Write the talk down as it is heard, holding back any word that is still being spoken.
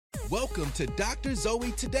Welcome to Dr.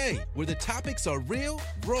 Zoe Today, where the topics are real,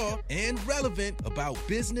 raw, and relevant about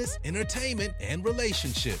business, entertainment, and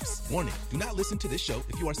relationships. Warning, do not listen to this show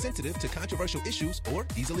if you are sensitive to controversial issues or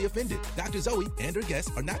easily offended. Dr. Zoe and her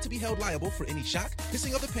guests are not to be held liable for any shock,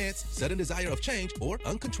 pissing of the pants, sudden desire of change, or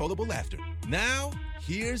uncontrollable laughter. Now,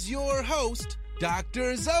 here's your host,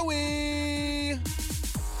 Dr. Zoe.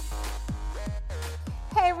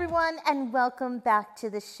 Hey everyone, and welcome back to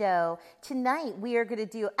the show. Tonight we are going to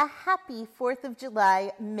do a happy 4th of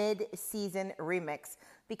July mid-season remix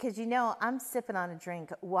because you know I'm sipping on a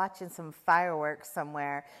drink watching some fireworks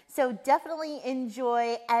somewhere. So definitely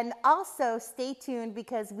enjoy and also stay tuned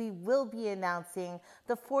because we will be announcing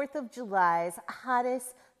the 4th of July's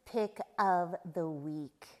hottest pick of the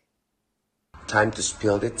week. Time to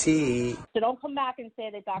spill the tea. So don't come back and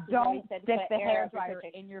say that Dr. Zoe said stick put the air hairdryer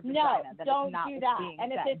protector. in your vagina. No, that don't is not do what's that. being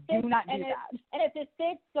And if said. it sticks, do not do that. And if it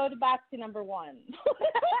sticks, go back to number one.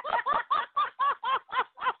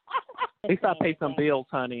 At least I pay some bills,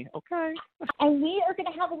 honey. Okay. And we are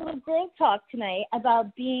going to have a little girl talk tonight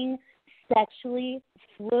about being sexually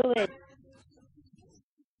fluid.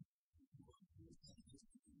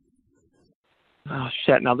 Oh,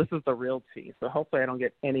 shit. Now, this is the real tea, so hopefully I don't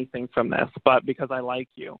get anything from this, but because I like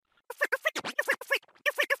you.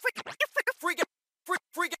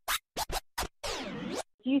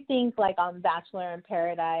 Do you think, like, on Bachelor in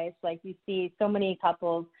Paradise, like, you see so many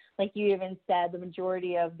couples, like you even said, the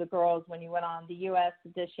majority of the girls, when you went on the U.S.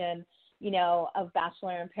 edition, you know, of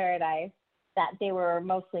Bachelor in Paradise, that they were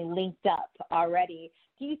mostly linked up already.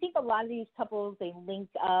 Do you think a lot of these couples, they link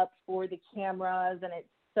up for the cameras and it's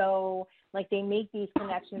so, like, they make these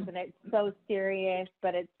connections and it's so serious,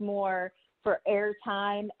 but it's more for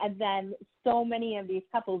airtime, and then so many of these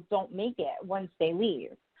couples don't make it once they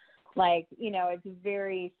leave? Like, you know, it's a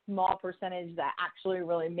very small percentage that actually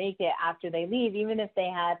really make it after they leave, even if they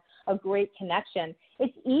had a great connection.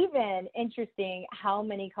 It's even interesting how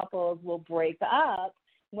many couples will break up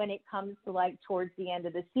when it comes to, like, towards the end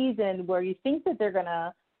of the season, where you think that they're going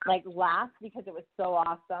to, like, last because it was so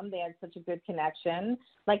awesome. They had such a good connection.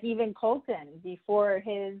 Like, even Colton, before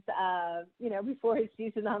his, before his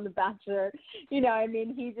season on The Bachelor, you know, I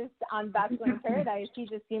mean, he just, on Bachelor in Paradise, he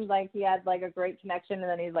just seemed like he had, like, a great connection, and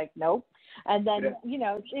then he's like, nope. And then, you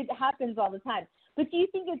know, it happens all the time. But do you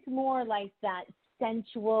think it's more like that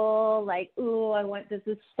sensual, like, ooh, I want this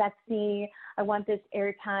is sexy, I want this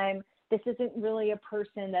airtime? This isn't really a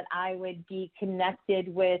person that I would be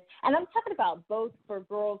connected with. And I'm talking about both for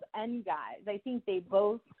girls and guys. I think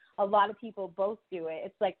a lot of people both do it.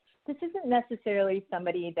 It's like, this isn't necessarily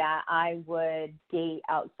somebody that I would date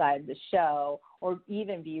outside the show or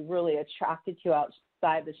even be really attracted to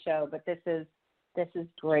outside the show, but this is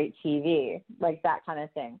great TV, like that kind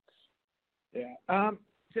of thing. Yeah.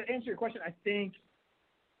 To answer your question, I think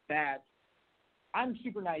that I'm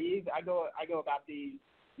super naive. I go about these,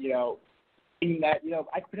 you know, thinking that, you know,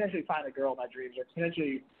 I could potentially find a girl in my dreams or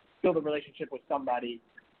potentially build a relationship with somebody.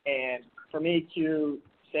 And for me to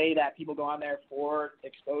say that people go on there for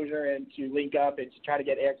exposure and to link up and to try to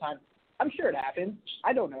get airtime, I'm sure it happens.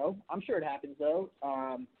 I don't know. I'm sure it happens, though.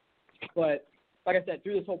 But like I said,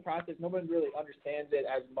 through this whole process, no one really understands it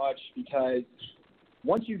as much because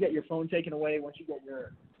once you get your phone taken away, once you get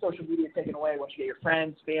your social media taken away, once you get your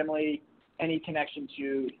friends, family, any connection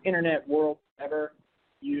to internet, world, whatever,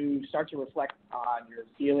 you start to reflect on your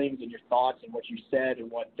feelings and your thoughts and what you said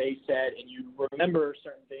and what they said, and you remember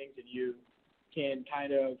certain things, and you can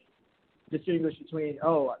kind of distinguish between,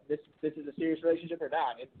 oh, this is a serious relationship or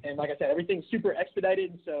not. And like I said, everything's super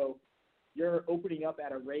expedited, and so you're opening up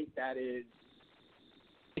at a rate that is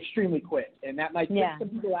extremely quick, and that might take some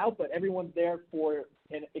people out, but everyone's there for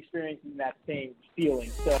and experiencing that same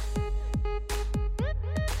feeling. So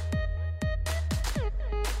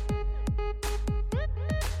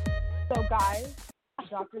guys,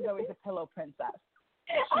 Dr. Zoe's a pillow princess.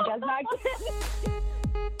 She does not get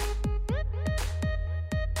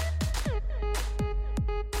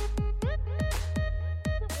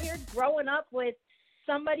It's weird growing up with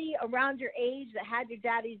somebody around your age that had your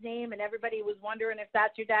daddy's name and everybody was wondering if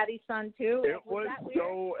that's your daddy's son too. It was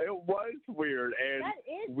weird, and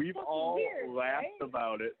we've all weird, laughed right?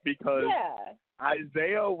 about it because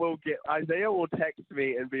Isaiah will text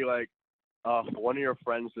me and be like, one of your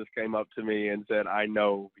friends just came up to me and said, I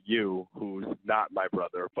know you, who's not my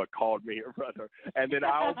brother, but called me your brother. And then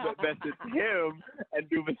I'll message him and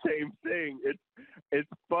do the same thing. It's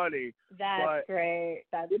funny. That's great.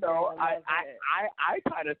 That's I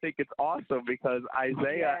kind of think it's awesome because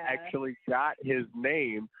Isaiah actually got his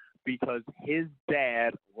name because his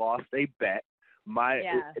dad lost a bet.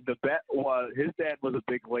 The bet was his dad was a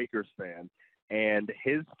big Lakers fan. and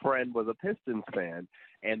his friend was a Pistons fan,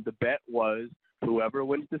 and the bet was whoever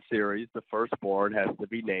wins the series, the firstborn has to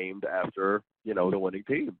be named after, the winning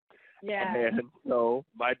team. Yeah. And so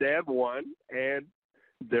my dad won, and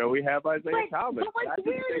there we have Isaiah Thomas. But what's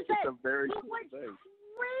weird is that, a very but cool what's thing.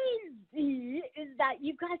 crazy is that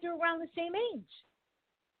you guys are around the same age.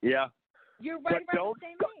 Yeah. You're right but around the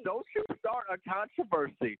same age. Don't you start a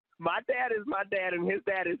controversy. My dad is my dad, and his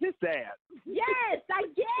dad is his dad. Yes, I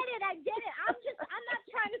get it. I'm not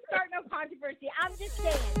trying to start no controversy. I'm just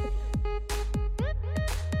saying.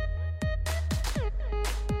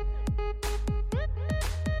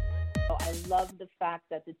 I love the fact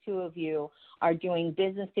that the two of you are doing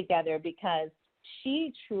business together because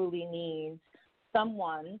she truly needs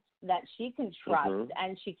someone that she can trust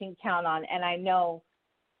and she can count on. And I know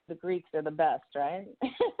the Greeks are the best, right?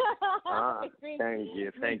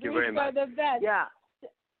 Thank you very much. The best. Yeah,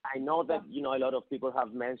 I know that a lot of people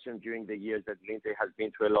have mentioned during the years that Lindsay has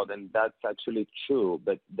been through a lot, and that's actually true.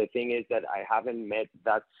 But the thing is that I haven't met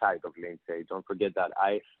that side of Lindsay. Don't forget that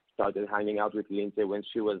I started hanging out with Lindsay when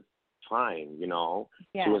she was trying.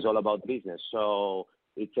 Yeah. She was all about business. So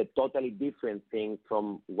it's a totally different thing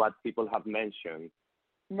from what people have mentioned.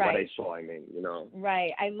 Right. What I saw,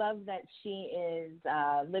 Right. I love that she is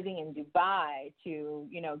living in Dubai to,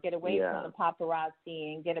 get away from the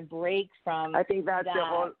paparazzi and get a break from. I think that's that. the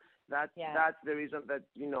whole. That's the reason that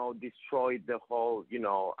destroyed the whole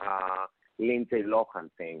Lindsay Lohan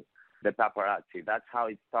thing, the paparazzi. That's how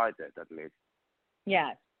it started, at least.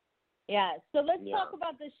 Yes. Yeah. So let's talk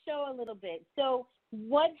about the show a little bit. So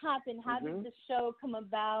what happened? How did the show come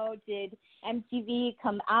about? Did MTV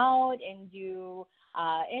come out and do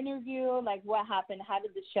interview? Like, what happened? How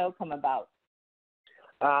did the show come about?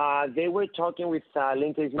 They were talking with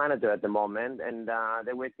Lindsay's manager at the moment, and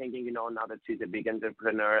they were thinking, now that she's a big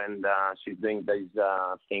entrepreneur and she's doing these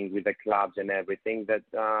things with the clubs and everything, that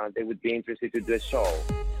they would be interested to do a show.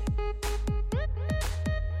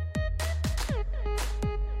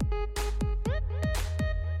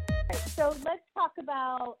 So let's talk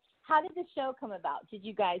about, how did the show come about? Did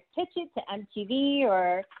you guys pitch it to MTV,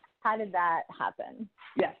 or how did that happen?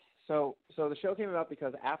 Yes. So the show came about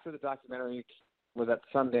because after the documentary was at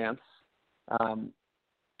Sundance,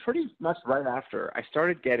 pretty much right after, I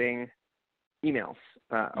started getting emails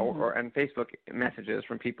and Facebook messages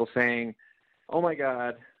from people saying, "Oh my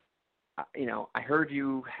God, I heard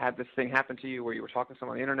you had this thing happen to you where you were talking to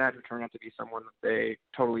someone on the internet who turned out to be someone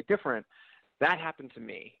totally different. That happened to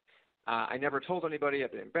me. I never told anybody.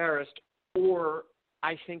 I've been embarrassed, or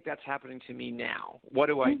I think that's happening to me now. What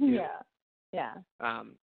do I do?" Yeah.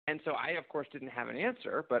 And so I, of course, didn't have an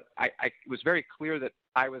answer, but I was very clear that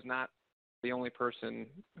I was not the only person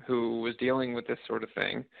who was dealing with this sort of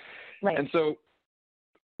thing. Right. And so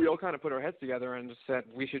we all kind of put our heads together and just said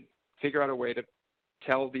we should figure out a way to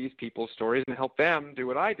tell these people's stories and help them do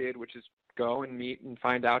what I did, which is go and meet and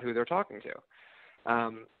find out who they're talking to.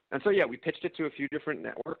 And so, we pitched it to a few different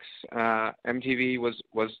networks. MTV was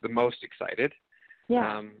the most excited.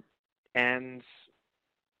 Yeah. And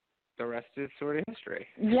the rest is sort of history.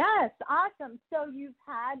 Yes, awesome. So you've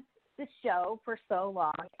had the show for so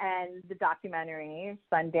long and the documentary,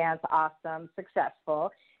 Sundance, awesome,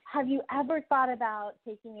 successful. Have you ever thought about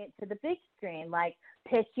taking it to the big screen, like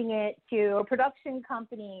pitching it to a production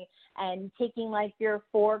company and taking like your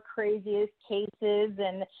 4 craziest cases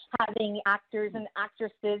and having actors and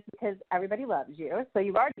actresses, because everybody loves you, so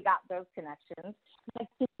you've already got those connections, like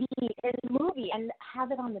to be in the movie and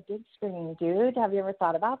have it on the big screen, dude? Have you ever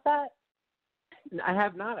thought about that? I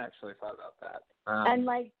have not actually thought about that. And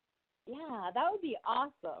that would be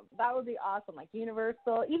awesome. That would be awesome. Like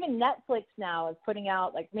Universal, even Netflix now is putting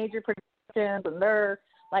out like major productions, and they're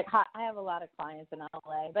like hot. I have a lot of clients in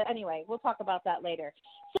LA, but anyway, we'll talk about that later.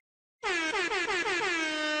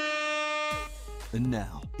 And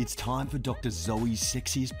now it's time for Dr. Zoe's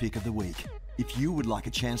Sexiest Pick of the Week. If you would like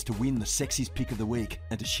a chance to win the Sexiest Pick of the Week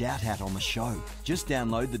and to shout out on the show, just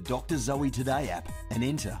download the Dr. Zoe Today app and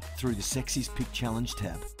enter through the Sexiest Pick Challenge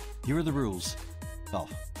tab. Here are the rules. Oh,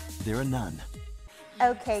 there are none.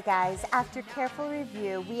 Okay, guys, after careful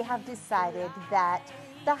review, we have decided that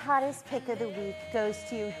the hottest pick of the week goes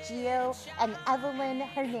to Gio and Evelyn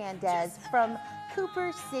Hernandez from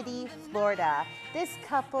Cooper City, Florida. This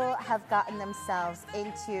couple have gotten themselves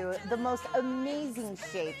into the most amazing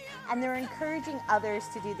shape, and they're encouraging others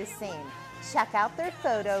to do the same. Check out their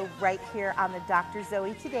photo right here on the Dr.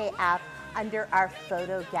 Zoe Today app under our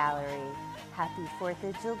photo gallery. Happy 4th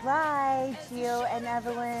of July, Gio and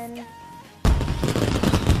Evelyn.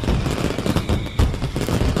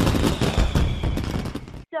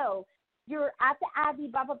 So you're at the Abbey,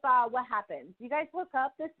 blah, blah, blah. What happens? You guys hook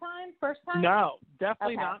up this time? First time? No,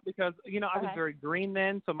 definitely Okay. not, because, I was Okay. very green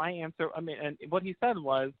then. So my answer, and what he said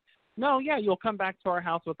was, no, yeah, you'll come back to our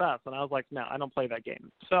house with us. And I was like, no, I don't play that game.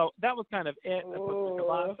 So that was kind of it. I put the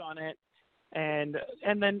kibosh on it. And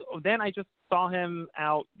then I just saw him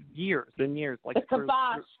out years and years. Like The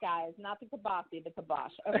kibosh, guys, not the kibasi, the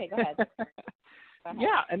kibosh. Okay, go ahead.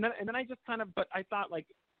 Yeah, and then I just kind of, but I thought, like,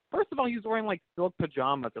 first of all, he was wearing like silk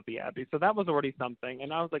pajamas at the Abbey, so that was already something.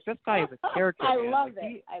 And I was like, this guy is a character. I man. love Like,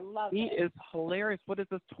 it. I love he it. is hilarious. What is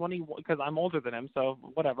this 21? Because I'm older than him, so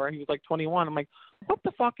whatever. He was like 21. I'm like, what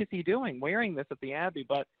the fuck is he doing wearing this at the Abbey?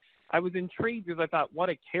 But I was intrigued because I thought, what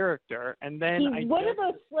a character. And then what are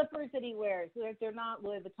those slippers that he wears? They're not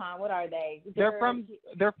Louis Vuitton. What are they? They're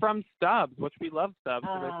from Stubbs, which we love Stubbs.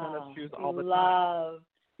 So they send us shoes all the time.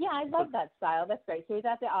 Yeah, I love that style. That's great. So he's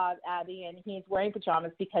at the Abbey and he's wearing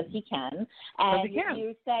pajamas because he can. And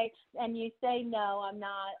you say no, I'm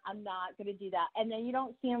not going to do that. And then you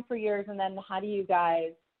don't see him for years. And then how do you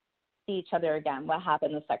guys see each other again? What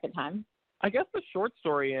happened the second time? I guess the short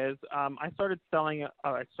story is I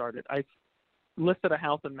listed a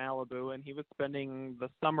house in Malibu, and he was spending the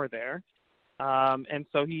summer there. And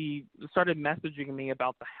so he started messaging me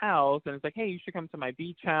about the house, and it's like, hey, you should come to my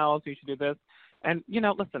beach house. You should do this. And,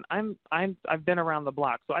 listen, I've been around the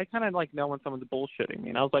block, so I kind of like know when someone's bullshitting me.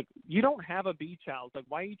 And I was like, you don't have a beach house. Like,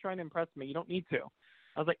 why are you trying to impress me? You don't need to.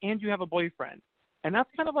 I was like, and you have a boyfriend. And that's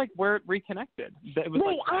kind of like where it reconnected. I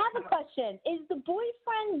have a question. Is the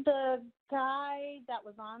boyfriend the guy that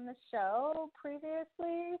was on the show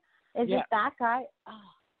previously? Is it that guy? Oh,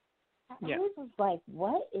 I always was like,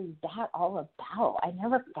 what is that all about? I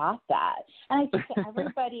never thought that. And I think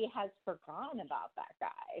everybody has forgotten about that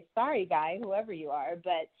guy. Sorry, guy, whoever you are,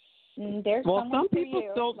 but there's someone for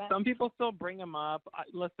you. Some people still bring him up.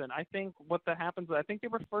 Listen, I think what that happens is I think they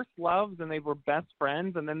were first loves and they were best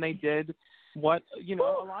friends, and then they did what, a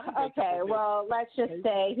lot of okay, well, let's just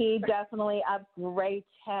say he definitely upgraded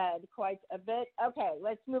quite a bit. Okay,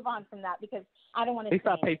 let's move on from that because I don't want to say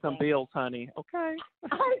anything. Pay some bills, honey. Okay.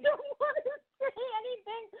 I don't want to say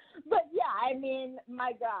anything, but yeah, I mean,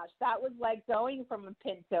 my gosh, that was like going from a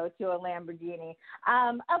Pinto to a Lamborghini.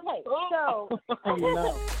 Okay, so. Oh,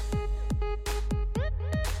 no.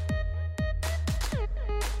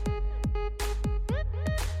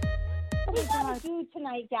 What we gotta do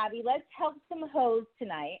tonight, Gabby? Let's help some hoes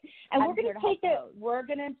tonight, and we're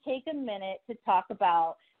gonna take a minute to talk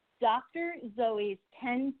about Dr. Zoe's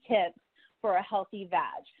 10 tips for a healthy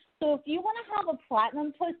vag. So if you want to have a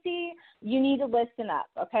platinum pussy, you need to listen up.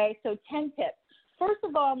 Okay, so 10 tips. First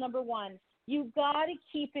of all, number one, you gotta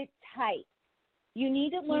keep it tight. You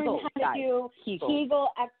need to learn how to do Kegel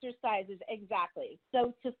exercises. Exactly.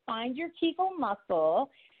 So to find your Kegel muscle,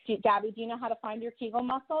 Gabby, do you know how to find your Kegel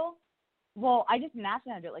muscle? Well, I just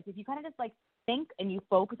naturally do it. Like, if you kind of just, like, think and you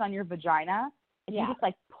focus on your vagina, if you just,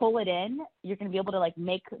 like, pull it in, you're going to be able to, like,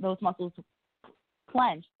 make those muscles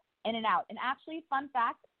clench in and out. And actually, fun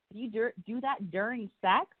fact, if you do that during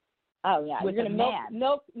sex, you're going to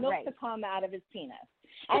milk right. the cum out of his penis.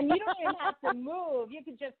 And you don't even have to move. You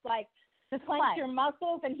could just, like, clench your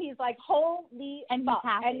muscles, and he's like, holy fuck.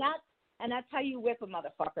 And that's how you whip a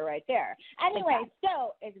motherfucker right there. Anyway,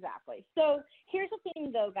 exactly. So here's the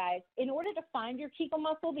thing, though, guys. In order to find your Kegel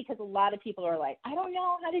muscle, because a lot of people are like, I don't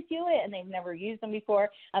know how to do it, and they've never used them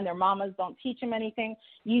before, and their mamas don't teach them anything,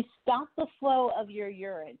 you stop the flow of your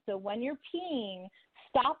urine. So when you're peeing,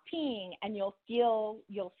 stop peeing, and you'll feel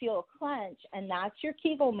a clench, and that's your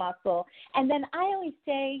Kegel muscle. And then I always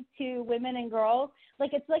say to women and girls,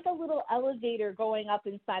 like, it's like a little elevator going up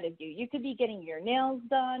inside of you. You could be getting your nails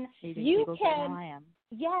done. You can.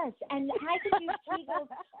 Yes, and I can do Kegels.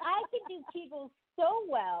 I can do Kegels so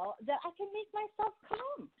well that I can make myself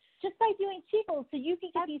come just by doing Kegels. So you can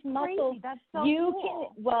get these muscles. That's so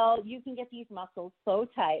cool. You can get these muscles so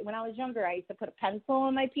tight. When I was younger, I used to put a pencil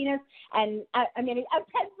in my penis, and a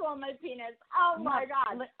pencil in my penis. Oh my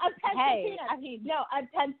God, a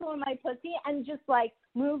pencil in my pussy, and just like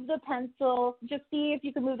move the pencil. Just see if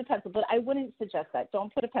you can move the pencil. But I wouldn't suggest that.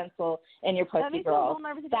 Don't put a pencil in your pussy, that makes girl. Me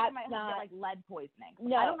nervous. That's might not have to get, like, lead poisoning.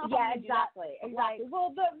 No, I don't know how exactly.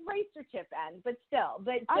 Well, the razor tip end, but still,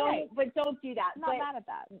 don't do that. I'm not mad at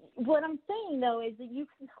that. What I'm saying though is that you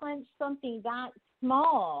can clench something that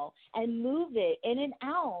small and move it in and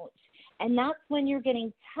out, and that's when you're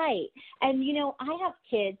getting tight. And I have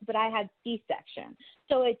kids, but I had C-section,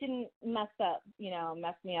 so it didn't mess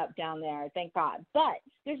me up down there, thank God. But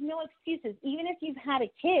there's no excuses, even if you've had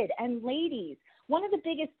a kid. And ladies, one of the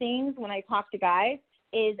biggest things when I talk to guys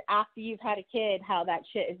is after you've had a kid, how that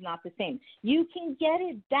shit is not the same. You can get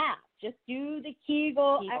it back. Just do the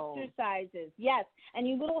Kegel Kegels. exercises. Yes. And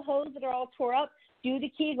you little hoes that are all tore up, do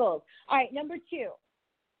the Kegels. All right, number 2.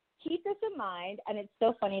 Keep this in mind, and it's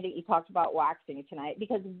so funny that you talked about waxing tonight,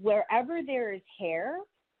 because wherever there is hair,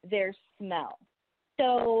 there's smell.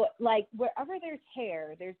 So, like, wherever there's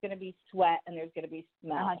hair, there's going to be sweat and there's going to be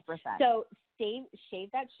smell. 100%. So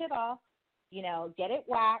shave that shit off, get it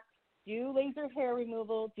waxed, do laser hair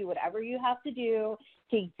removal, do whatever you have to do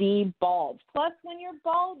to be bald. Plus, when you're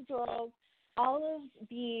bald, girls, all of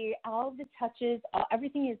the touches,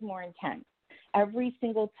 everything is more intense. Every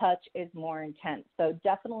single touch is more intense. So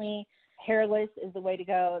definitely hairless is the way to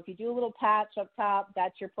go. If you do a little patch up top,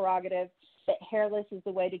 that's your prerogative. But hairless is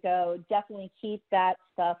the way to go. Definitely keep that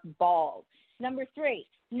stuff bald. Number 3,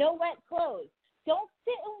 no wet clothes. Don't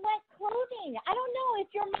sit in wet clothing. I don't know if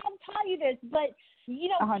your mom taught you this, but,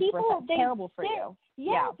 100%. people, they terrible for sit. you.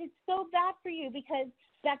 Yes, it's so bad for you because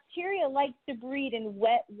bacteria likes to breed in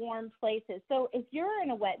wet, warm places. So if you're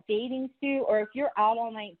in a wet bathing suit or if you're out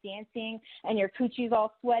all night dancing and your coochie's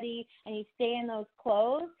all sweaty and you stay in those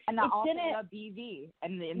clothes, and then it's also gonna... BV,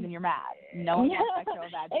 and then you're mad. No one wants that show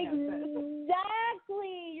bad.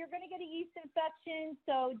 Exactly. You're going to get a yeast infection,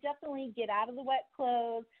 so definitely get out of the wet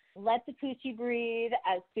clothes. Let the coochie breathe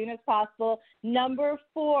as soon as possible. Number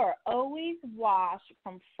 4, always wash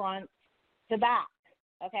from front to back.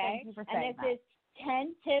 Okay? Thank you for and saying this is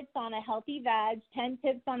 10 tips on a healthy vag, 10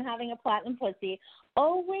 tips on having a platinum pussy.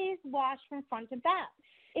 Always wash from front to back.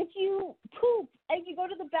 If you poop and you go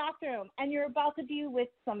to the bathroom and you're about to be with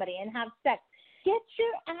somebody and have sex, get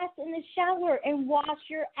your ass in the shower and wash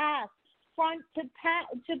your ass front to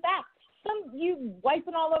back. You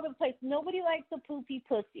wiping all over the place. Nobody likes a poopy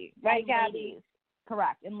pussy, right, Gabby? Ladies,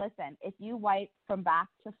 correct. And listen, if you wipe from back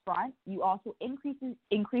to front, you also increase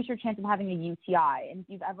your chance of having a UTI. And if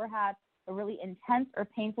you've ever had a really intense or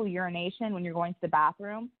painful urination when you're going to the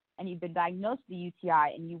bathroom and you've been diagnosed with a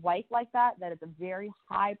UTI and you wipe like that, that is a very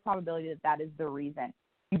high probability that is the reason.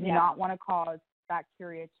 You do not want to cause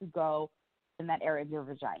bacteria to go in that area of your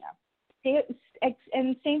vagina.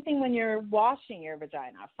 And same thing when you're washing your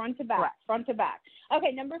vagina, front to back, Correct. front to back.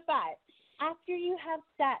 Okay, number 5, after you have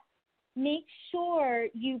sex, make sure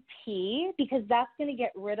you pee because that's going to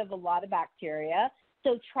get rid of a lot of bacteria.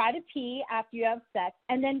 So try to pee after you have sex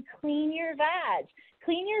and then clean your vag.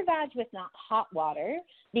 Clean your vag with not hot water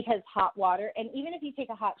because hot water, and even if you take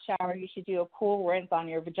a hot shower, you should do a cool rinse on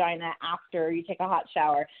your vagina after you take a hot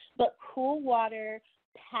shower. But cool water,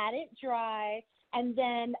 pat it dry, and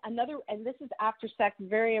then and this is after sex,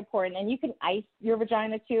 very important, and you can ice your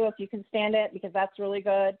vagina too if you can stand it because that's really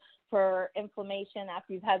good for inflammation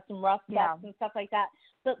after you've had some rough sex and stuff like that.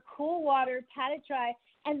 But cool water, pat it dry,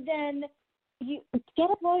 and then you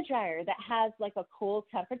get a blow dryer that has like a cool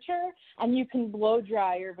temperature, and you can blow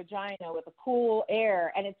dry your vagina with a cool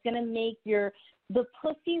air, and it's going to make the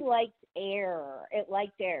pussy likes air. It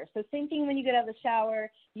likes air. So same thing when you get out of the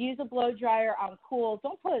shower, use a blow dryer on cool.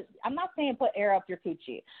 I'm not saying put air up your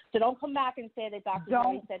coochie. So don't come back and say that Dr.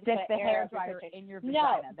 Zoe said stick put the air hair up your dryer coochie. in your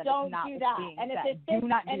vagina. No, don't do that. And if it fits, do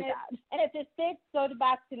not do that. And if it fits, go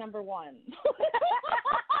back to number 1.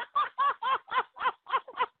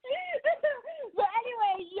 But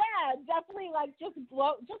anyway, definitely just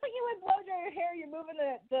like you would blow dry your hair, you're moving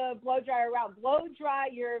the blow dryer around. Blow dry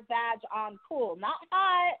your vag on cool, not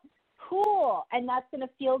hot, cool, and that's going to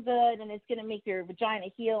feel good, and it's going to make your vagina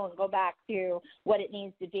heal and go back to what it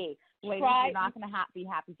needs to be. Ladies, you're not going to be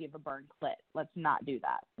happy if you have a burned clit. Let's not do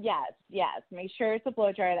that. Yes. Make sure it's a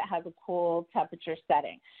blow dryer that has a cool temperature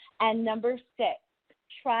setting. And number 6,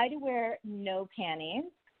 try to wear no panties.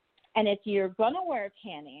 And if you're going to wear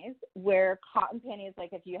panties, wear cotton panties.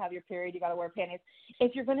 Like if you have your period, you got to wear panties.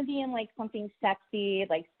 If you're going to be in like something sexy,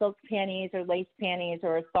 like silk panties or lace panties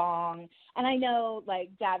or a thong. And I know like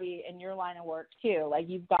Gabby in your line of work too, like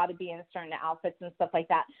you've got to be in certain outfits and stuff like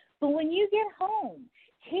that. But when you get home,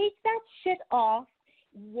 take that shit off,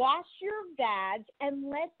 wash your vag, and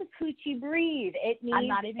let the coochie breathe. It needs I'm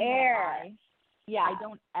not even air. Yeah, I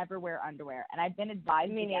don't ever wear underwear, and I've been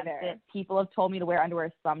advised against neither. it. People have told me to wear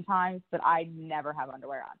underwear sometimes, but I never have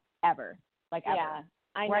underwear on, ever, like ever. Yeah,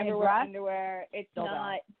 I Wearing never a wear dress, underwear. It's still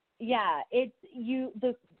not. don't. Yeah, it's you.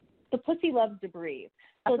 The pussy loves to breathe,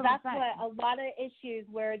 so that's what what a lot of issues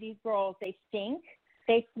where these girls they stink.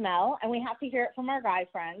 They smell, and we have to hear it from our guy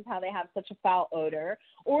friends how they have such a foul odor,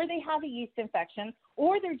 or they have a yeast infection,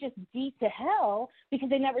 or they're just beat to hell because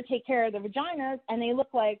they never take care of their vaginas, and they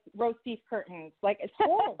look like roast beef curtains. Like, it's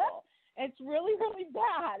horrible. It's really, really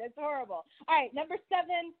bad. It's horrible. All right, number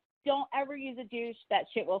 7, don't ever use a douche. That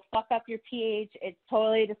shit will fuck up your pH. It's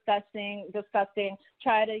totally disgusting.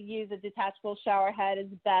 Try to use a detachable shower head is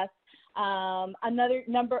best. Another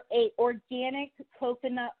number 8, organic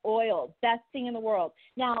coconut oil, best thing in the world.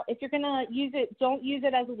 Now, if you're gonna use it, don't use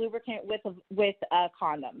it as a lubricant with a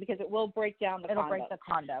condom because it will break down the condom. It'll break the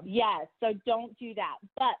condom. Yes, so don't do that.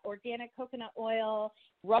 But organic coconut oil,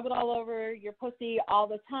 rub it all over your pussy all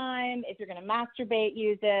the time. If you're gonna masturbate,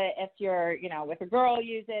 use it. If you're, with a girl,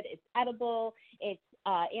 use it. It's edible. It's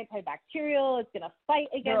antibacterial. It's going to fight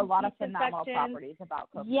against There are a lot of yeast phenomenal infections. properties about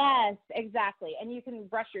coconut. Yes, exactly. And you can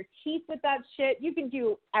brush your teeth with that shit. You can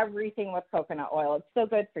do everything with coconut oil. It's so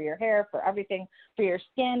good for your hair, for everything, for your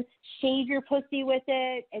skin. Shave your pussy with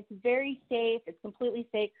it. It's very safe. It's completely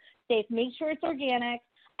safe. Make sure it's organic.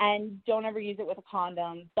 And don't ever use it with a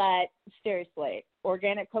condom. But seriously,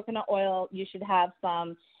 organic coconut oil, you should have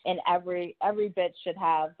some, and every bitch should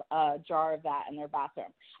have a jar of that in their bathroom.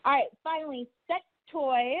 All right, finally, sex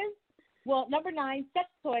toys. Well, number 9, sex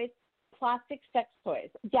toys, plastic sex toys.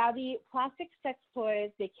 Yeah, the plastic sex toys,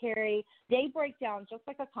 they break down just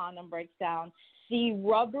like a condom breaks down. The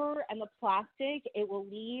rubber and the plastic, it will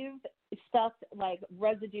leave stuff like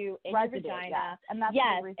residue in your vagina. Yes. And that's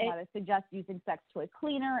the reason why I suggest using sex toy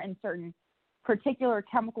cleaner and certain particular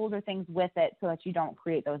chemicals or things with it so that you don't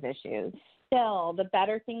create those issues. Still, the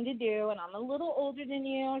better thing to do, and I'm a little older than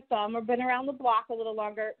you, so I've been around the block a little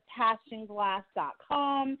longer,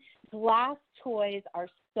 passionGlass.com. Glass toys are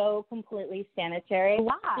so completely sanitary.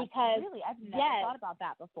 Glass? Because, really? I've never thought about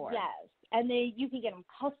that before. Yes. And you can get them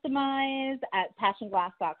customized at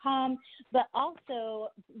passionGlass.com. But also,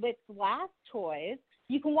 with glass toys,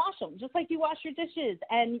 you can wash them just like you wash your dishes,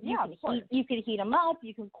 and you can heat them up,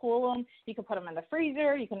 you can cool them, you can put them in the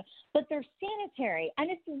freezer, but they're sanitary.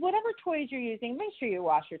 And it's whatever toys you're using, make sure you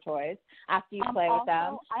wash your toys after you play with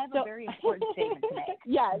them. I have a very important statement to make.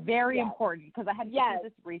 Yes, very important, because I had to do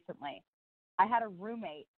this recently. I had a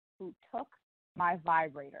roommate who took my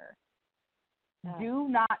vibrator. Do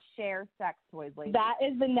not share sex toys, ladies. That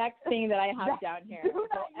is the next thing that I have down here. Don't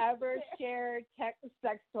ever share sex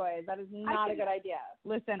toys. That is not a good idea.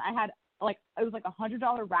 Listen, I had it was like $100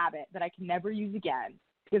 rabbit that I can never use again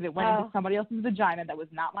because it went into somebody else's vagina that was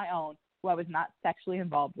not my own, who I was not sexually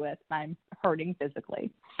involved with, and I'm hurting physically.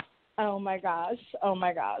 Oh my gosh.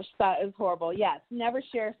 That is horrible. Yes, never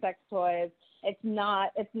share sex toys. It's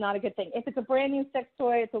not a good thing. If it's a brand new sex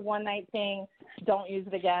toy, it's a one night thing. Don't use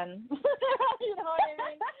it again. You know what I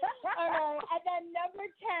mean? All right. And then number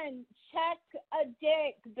 10, check a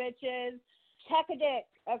dick, bitches. Check a dick.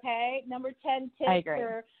 Okay. Number 10 tips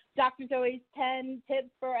for Dr. Zoe's 10 tips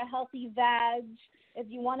for a healthy vag. If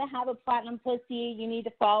you want to have a platinum pussy, you need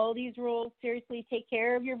to follow these rules. Seriously, take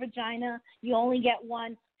care of your vagina. You only get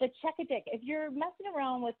one. But check a dick. If you're messing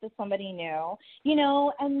around with somebody new,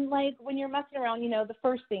 and when you're messing around, the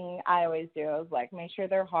first thing I always do is make sure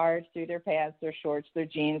they're hard through their pants, their shorts, their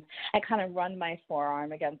jeans. I kind of run my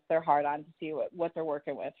forearm against their hard on to see what they're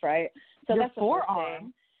working with, right? So your that's the forearm. first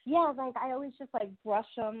thing. Yeah, I always just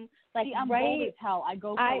brush them. See, I'm bold as hell. I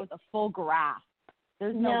go for with a full grasp.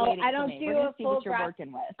 There's no way I don't me. do We're a see full what you're grasp.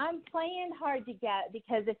 working with. I'm playing hard to get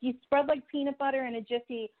because if you spread like peanut butter in a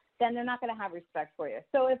jiffy, then they're not going to have respect for you.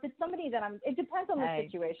 So if it's somebody that it depends on the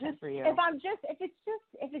situation. Good for you.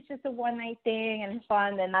 If it's just a one night thing and it's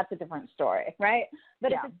fun, then that's a different story, right?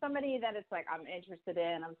 But if it's somebody that it's I'm interested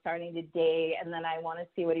in, I'm starting to date, and then I want to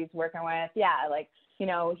see what he's working with. Yeah,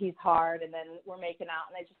 he's hard, and then we're making out,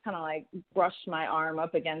 and I just kind of brush my arm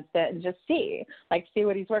up against it and just see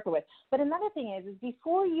what he's working with. But another thing is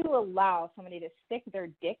before you allow somebody to stick their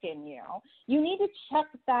dick in you, you need to check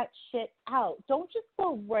that shit out. Don't just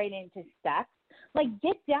go right into sex.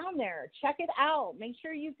 Get down there, check it out, make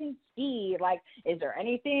sure you can see, is there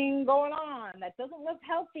anything going on that doesn't look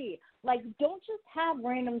healthy? Don't just have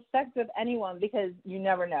random sex with anyone because you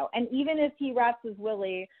never know. And even if he wraps his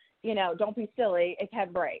willy, don't be silly, it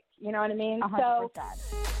can break. You know what I mean? 100%.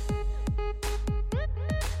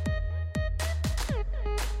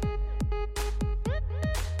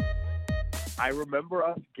 I remember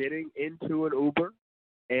us getting into an Uber,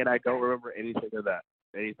 and I don't remember anything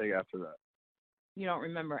after that. You don't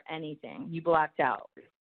remember anything. You blacked out.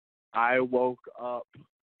 I woke up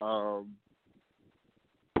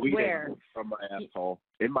bleeding Where? From my asshole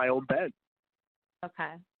in my own bed.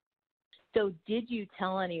 Okay. So did you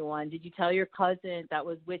tell anyone? Did you tell your cousin that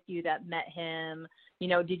was with you that met him?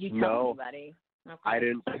 Did you tell anybody? Okay. I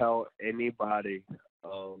didn't tell anybody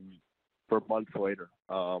for months later.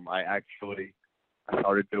 I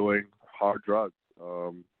started doing hard drugs.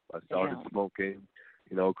 I started smoking,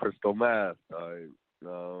 crystal meth. I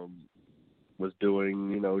was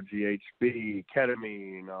doing, GHB,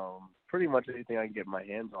 ketamine, pretty much anything I can get my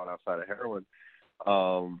hands on outside of heroin.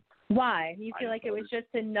 Why? You feel like it was just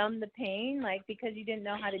to numb the pain, like because you didn't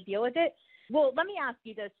know how to deal with it? Well, let me ask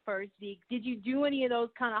you this first, Zeke. Did you do any of those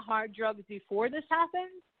kind of hard drugs before this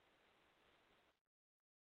happened?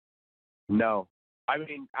 No. I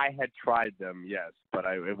mean, I had tried them, yes, but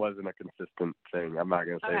it wasn't a consistent thing. I'm not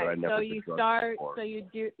going to say that I never did drugs before.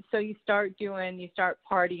 You start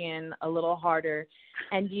partying a little harder,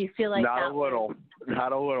 and do you feel like not a little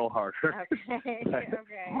harder. Okay. Okay.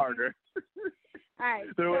 Harder. All right.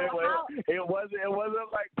 It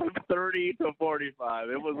wasn't like from 30 to 45.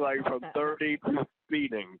 It was like from 30 to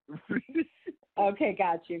speeding. Okay,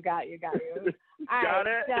 got you. All got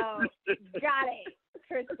right, it? So, got it.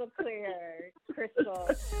 Crystal clear. Crystal.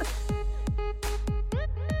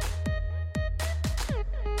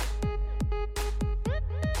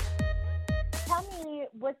 Tell me,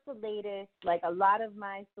 what's the latest? Like, a lot of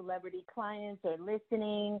my celebrity clients are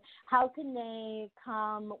listening. How can they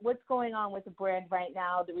come? What's going on with the brand right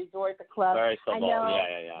now? The resort, the club. First of all,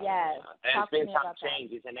 yeah. And Talk it's to been me some about that.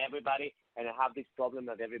 changes, and I have this problem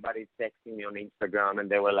that everybody's texting me on Instagram, and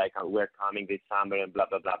they were like, we're coming this summer and blah,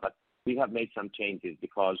 blah, blah. But we have made some changes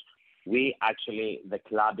because the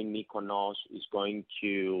club in Mykonos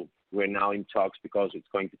we're now in talks because it's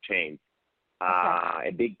going to change. Okay.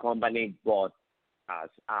 A big company bought us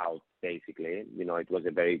out, basically. It was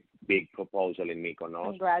a very big proposal in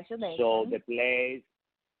Mykonos. Congratulations. So the place,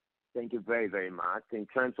 thank you very, very much. In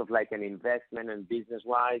terms of like an investment and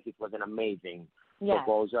business-wise, it was an amazing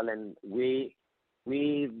proposal. And we've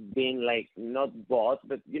been like not bought,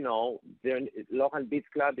 but the local beach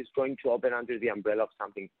club is going to open under the umbrella of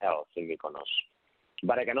something else in Mykonos.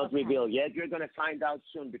 But I cannot reveal yet. You're going to find out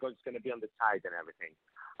soon because it's going to be on the site and everything.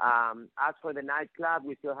 As for the nightclub,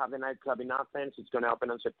 we still have the nightclub in Athens. It's going to open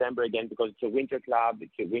on September again because it's a winter club.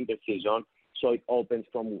 It's a winter season. So it opens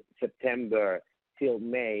from September till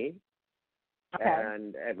May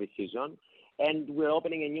and every season. And we're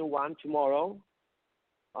opening a new one tomorrow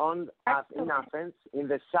in Athens, in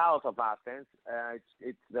the south of Athens.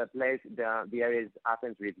 It's the place, the area is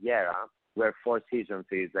Athens Riviera, where Four Seasons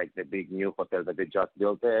is like the big new hotel that they just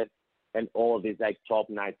built it, and all these like top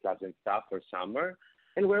nightclubs and stuff for summer.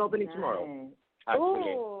 And we're opening tomorrow.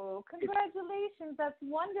 Oh, congratulations. That's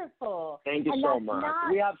wonderful. Thank you so much.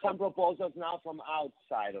 We have some proposals now from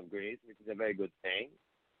outside of Greece, which is a very good thing.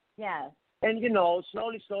 Yes. And,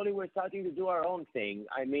 slowly we're starting to do our own thing.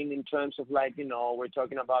 I mean, in terms of like, we're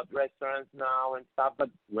talking about restaurants now and stuff, but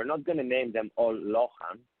we're not going to name them all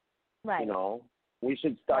Lohan. Right. We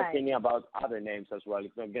should start thinking about other names as well.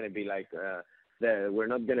 It's not going to be like, we're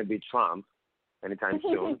not going to be Trump anytime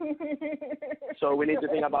soon. So we need to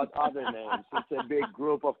think about other names. It's a big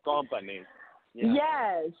group of companies.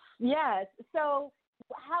 Yeah. Yes. So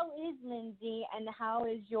how is Lindsay, and how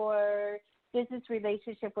is your business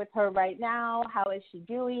relationship with her right now? How is she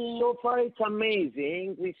doing? So far, it's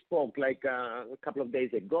amazing. We spoke like a couple of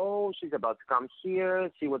days ago. She's about to come here,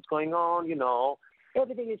 see what's going on.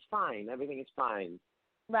 Everything is fine.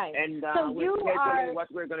 Right. And so we're scheduling what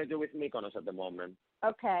we're going to do with Mykonos at the moment.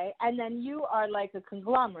 Okay. And then you are like a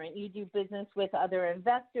conglomerate. You do business with other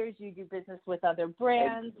investors. You do business with other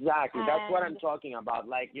brands. Exactly. That's what I'm talking about.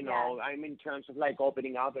 Like, I'm in terms of like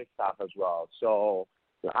opening other stuff as well. So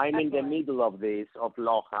I'm in the middle of this, of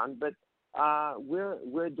Lohan, but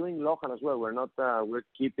we're doing Lohan as well. We're not, we're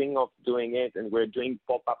keeping of doing it, and we're doing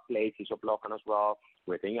pop-up places of Lohan as well.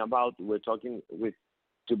 We're talking with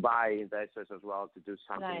Dubai investors as well to do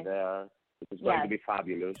something there. It's going to be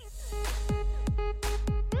fabulous.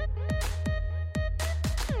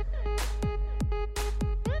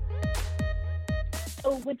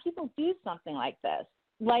 So when people do something like this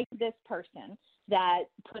person that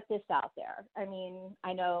put this out there, I mean,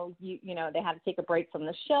 I know they had to take a break from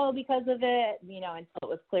the show because of it, until it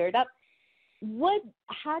was cleared up.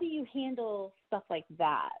 How do you handle stuff like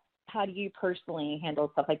that? How do you personally handle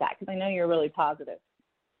stuff like that? Because I know you're really positive.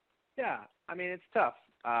 Yeah, I mean, it's tough.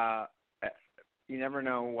 You never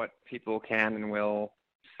know what people can and will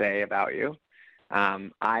say about you.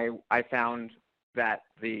 I found that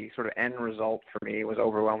the sort of end result for me was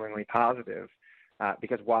overwhelmingly positive,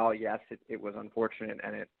 because while yes, it was unfortunate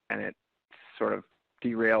and it sort of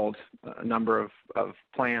derailed a number of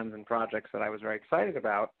plans and projects that I was very excited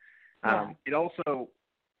about. It also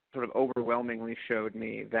sort of overwhelmingly showed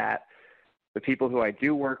me that the people who I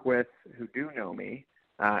do work with, who do know me,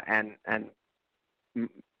 and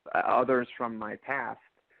others from my past,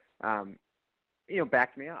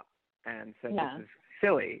 backed me up and said, "This is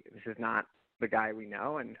silly. This is not the guy we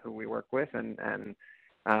know and who we work with," and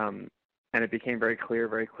it became very clear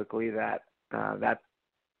very quickly that that's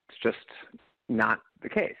just not the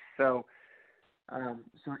case. So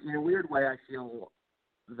in a weird way, I feel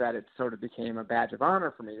that it sort of became a badge of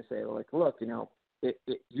honor for me to say, like, look,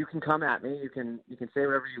 you can come at me, you can say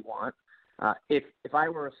whatever you want. If I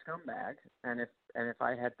were a scumbag and if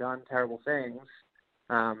I had done terrible things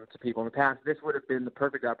to people in the past, this would have been the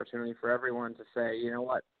perfect opportunity for everyone to say, you know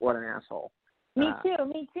what an asshole. Me too.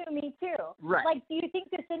 Right. Like, do you think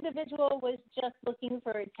this individual was just looking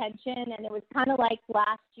for attention, and it was kind of like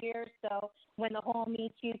last year? So when the whole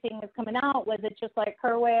Me Too thing was coming out, was it just like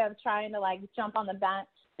her way of trying to like jump on the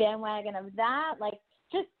bandwagon of that? Like,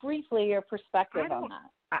 just briefly, your perspective on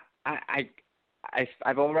that.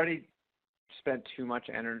 I've already spent too much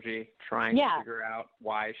energy trying to figure out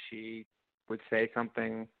why she would say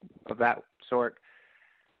something of that sort.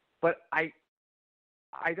 But I'm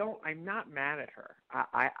not mad at her.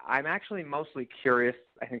 I'm actually mostly curious,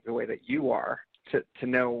 I think the way that you are, to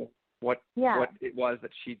know what it was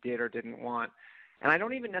that she did or didn't want. And I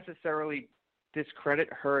don't even necessarily discredit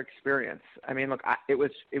her experience. I mean, look, it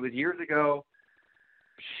was years ago.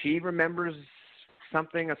 She remembers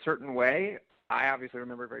something a certain way. I obviously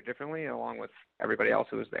remember it very differently, along with everybody else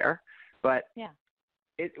who was there. But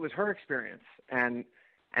it was her experience, and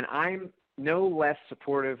I'm no less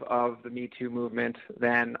supportive of the Me Too movement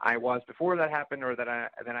than I was before that happened, or than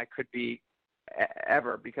I could be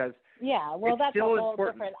ever, because well, that's still a whole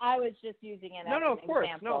important. different. I was just using it as of an course,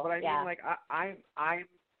 example. no, but I mean, like,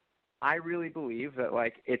 I really believe that,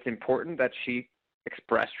 like, it's important that she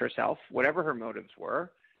expressed herself, whatever her motives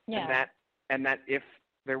were, and that if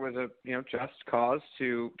there was a just cause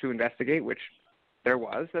to investigate, which there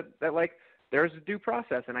was, that like there's a due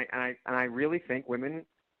process, and I really think women,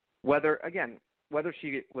 whether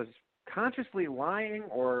she was consciously lying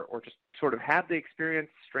or just sort of had the experience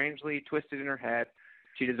strangely twisted in her head,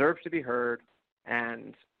 she deserves to be heard,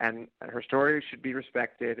 and her story should be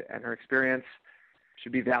respected, and her experience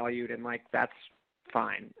should be valued, and like that's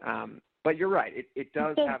fine. But you're right, it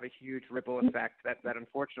does have a huge ripple effect that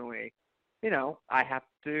unfortunately, I have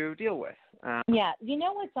to deal with. You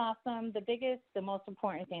know what's awesome? The most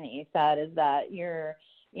important thing that you said is that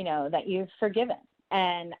that you've forgiven.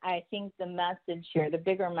 And I think the message here, the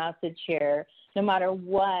bigger message here, no matter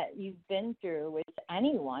what you've been through with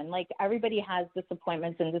anyone, like everybody has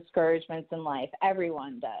disappointments and discouragements in life.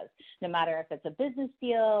 Everyone does. No matter if it's a business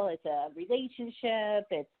deal, it's a relationship,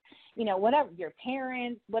 it's, whatever, your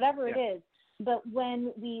parents, whatever it is. But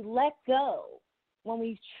when we let go, when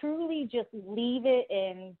we truly just leave it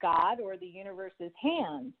in God or the universe's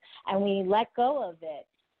hands and we let go of it,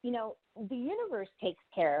 the universe takes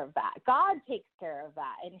care of that. God takes care of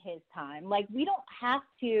that in his time. Like, we don't have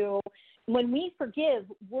to, when we forgive,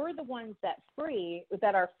 we're the ones that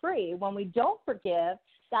are free. When we don't forgive,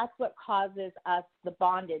 that's what causes us the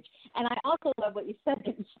bondage. And I also love what you said,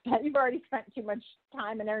 that you've already spent too much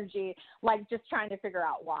time and energy, like, just trying to figure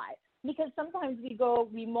out why. Because sometimes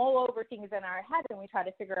we mull over things in our head and we try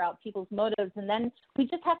to figure out people's motives. And then we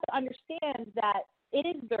just have to understand that it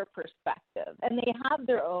is their perspective and they have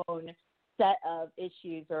their own set of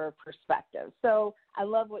issues or perspectives. So I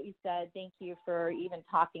love what you said. Thank you for even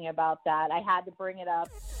talking about that. I had to bring it up.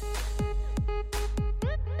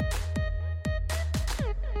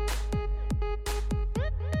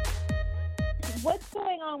 What's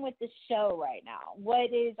going on with the show right now?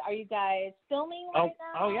 Are you guys filming right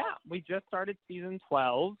now? Oh yeah, we just started season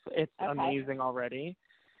 12. It's amazing already.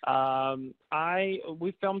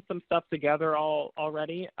 We filmed some stuff together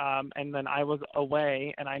already, and then I was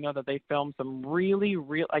away, and I know that they filmed some really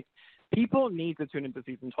people need to tune into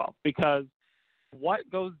season 12, because what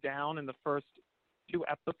goes down in the first 2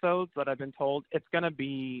 episodes that I've been told, it's going to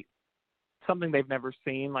be something they've never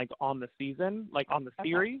seen, like, on the season, like on the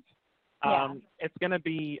series. It's going to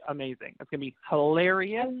be amazing. It's going to be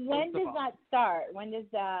hilarious. And when does that start? When does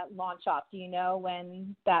that launch off? Do you know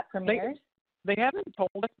when that premieres? They haven't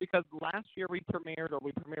told us, because last year we premiered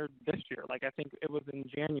this year. Like, I think it was in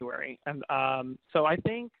January. And so I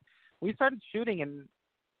think we started shooting in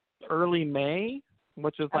early May,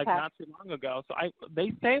 which is like not too long ago. So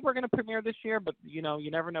they say we're going to premiere this year, but you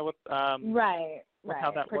never know what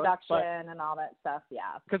how that production works. And all that stuff.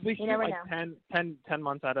 Yeah, because we shoot like 10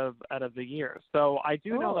 months out of the year. So I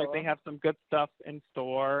do know, like, they have some good stuff in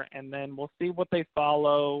store, and then we'll see what they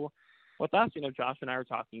follow with us. Josh and I are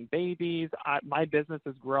talking babies. My business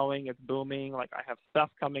is growing. It's booming. Like, I have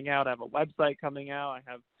stuff coming out. I have a website coming out. I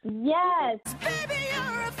have. Yes. Baby,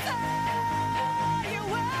 you're a firework.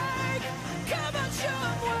 Come on, show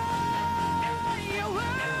 'em what.